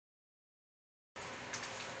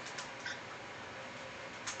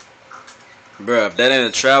Bruh, if that ain't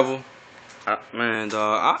a travel, man,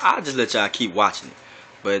 dog, I'll just let y'all keep watching it.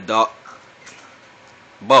 But, dog,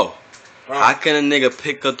 Bo, how can a nigga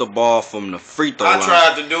pick up the ball from the free throw line? I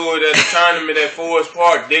tried to do it at the tournament at Forest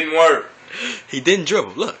Park. Didn't work. He didn't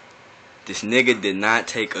dribble. Look, this nigga did not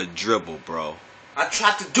take a dribble, bro. I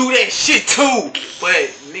tried to do that shit too,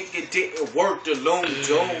 but nigga didn't work. The Loom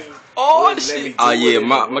Dome. Oh shit! Oh yeah,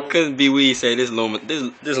 my cousin B Weed said this Loom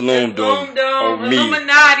Dome on me.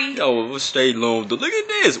 Illuminati. Yo, what's straight Loom Dome? Look at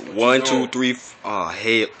this. 1, 2, 3. Oh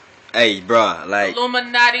hell, hey, bro, like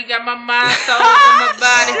Illuminati got my mind, soul, and my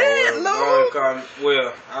body.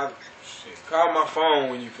 Call my phone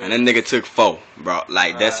when you finish. And that nigga took 4, bro.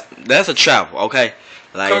 Like that's a travel, okay?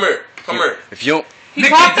 Like come here. If you don't. He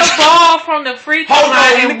caught the ball from the free throw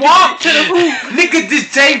line and walked to the hoop. Nigga,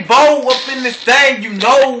 this J Bo up in this thing, you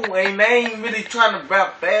know. And they ain't really trying to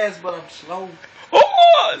rap fast, but I'm slow.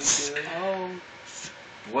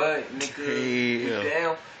 What,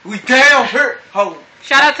 nigga? We down here.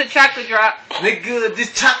 Shout out to Chocolate Drop. Nigga,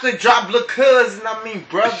 this Chocolate Drop little cousin, I mean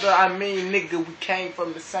brother, I mean nigga, we came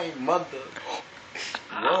from the same mother.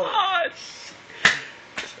 What?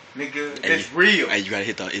 Nigga, it's real. Hey, you gotta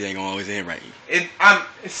hit it ain't gonna always end right. I'm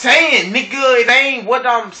saying, nigga, it ain't what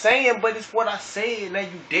I'm saying, but it's what I said. Now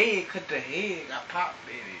you dead, cut the head, got popped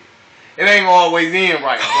at it. It ain't always end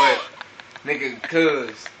right, but nigga,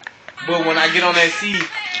 but when I get on that C,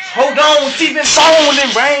 hold on, she been phone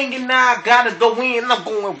and ring, and now I gotta go in. I'm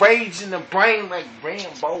going rage in the brain like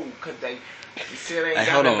Rambo, cause they said ain't got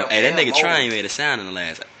hold on, enough hey, that nigga ammo. Trine made a sound in the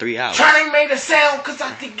last 3 hours. Trine made a sound cause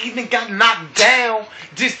I think he done got knocked down.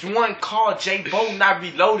 Just one call, J Bo not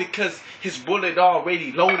reloaded cause his bullet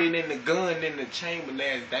already loaded in the gun in the chamber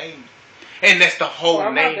last day. And that's the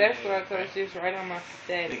whole name. That's what I thought. It's just right on my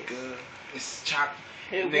status. Nigga, it's chocolate.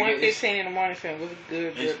 It's 1:15 in the morning, so it was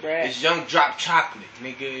good, Brad. It's Young Drop Chocolate,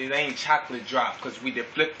 nigga. It ain't Chocolate Drop, cause we done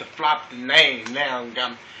flipped the flop the name. Now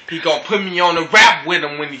he gonna put me on the rap with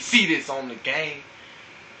him when he see this on the game.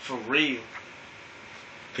 For real.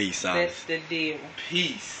 Peace out. That's the deal.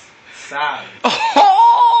 Peace. Silence.